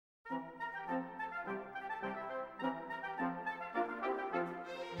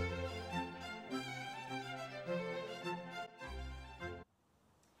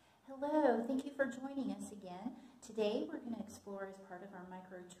joining us again. Today we're going to explore, as part of our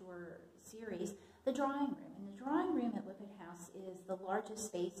micro tour series, the drawing room. And the drawing room at Lippitt House is the largest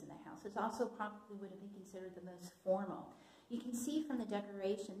space in the house. It's also probably would be considered the most formal. You can see from the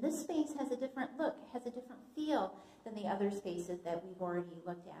decoration, this space has a different look, has a different feel than the other spaces that we've already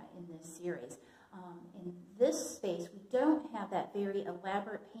looked at in this series. In this space, we don't have that very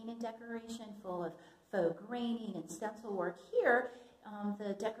elaborate painted decoration full of faux graining and stencil work. Here,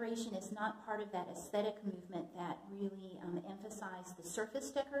 the decoration is not part of that aesthetic movement that really emphasized the surface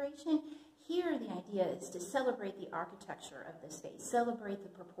decoration. Here, the idea is to celebrate the architecture of the space, celebrate the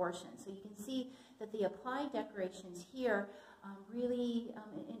proportions. So you can see that the applied decorations here really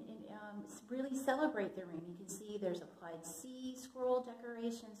celebrate the room. You can see there's applied sea scroll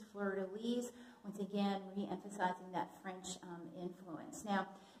decorations, fleur-de-lis, once again re-emphasizing that French influence. Now,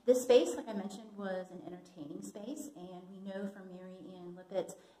 this space, like I mentioned, was an entertaining space, and we know from Mary Ann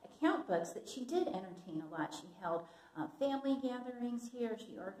Lippitt's account books that she did entertain a lot. She held family gatherings here.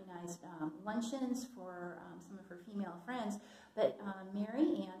 She organized luncheons for some of her female friends. But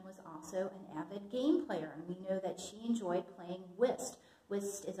Mary Ann was also an avid game player, and we know that she enjoyed playing whist.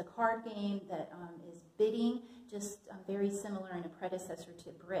 Whist is a card game that is bidding, just very similar in a predecessor to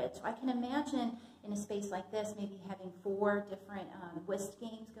bridge. So I can imagine in a space like this, maybe having 4 different whist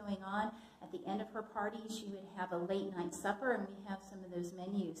games going on. At the end of her party, she would have a late night supper, and we have some of those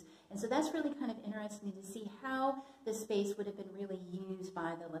menus. And so that's really kind of interesting to see how this space would have been really used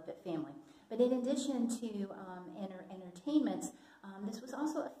by the Lippitt family. But in addition to entertainments, this was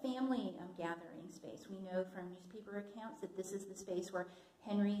also a family gathering space. We know from newspaper accounts that this is the space where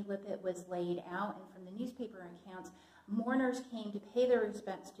Henry Lippitt was laid out, and from the newspaper accounts, mourners came to pay their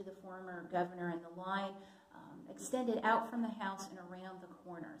respects to the former governor, and the line extended out from the house and around the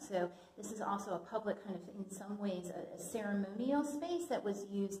corner. So this is also a public kind of, in some ways, a ceremonial space that was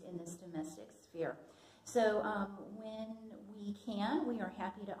used in this domestic sphere. So when we can, we are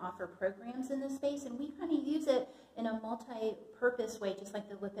happy to offer programs in this space, and we kind of use it in a multi-purpose way, just like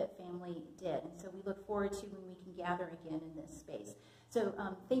the Lippitt family did. And so we look forward to when we can gather again in this space. So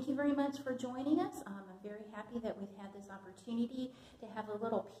thank you very much for joining us. I'm very happy that we've had this opportunity to have a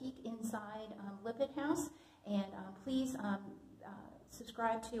little peek inside Lippitt House. And please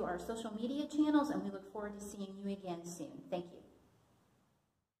subscribe to our social media channels, and we look forward to seeing you again soon. Thank you.